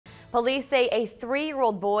Police say a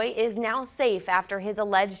 3-year-old boy is now safe after his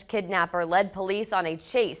alleged kidnapper led police on a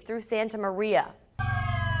chase through Santa Maria.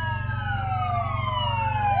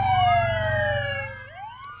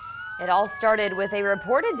 It all started with a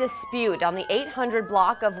reported dispute on the 800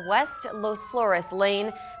 block of West Los Flores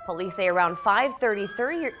Lane. Police say around 5:30,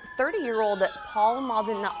 30-year-old Paul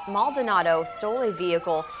Maldonado stole a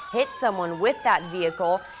vehicle, hit someone with that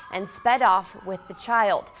vehicle, and sped off with the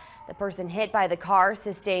child. The person hit by the car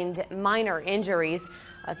sustained minor injuries.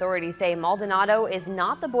 Authorities say Maldonado is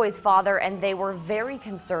not the boy's father, and they were very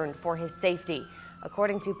concerned for his safety.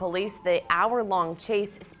 According to police, the hour-long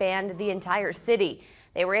chase spanned the entire city.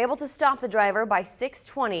 They were able to stop the driver by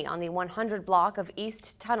 6:20 on the 100 block of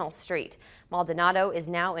East Tunnel Street. Maldonado is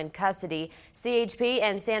now in custody. CHP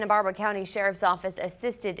and Santa Barbara County Sheriff's Office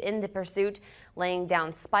assisted in the pursuit, laying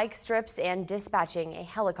down spike strips and dispatching a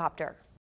helicopter.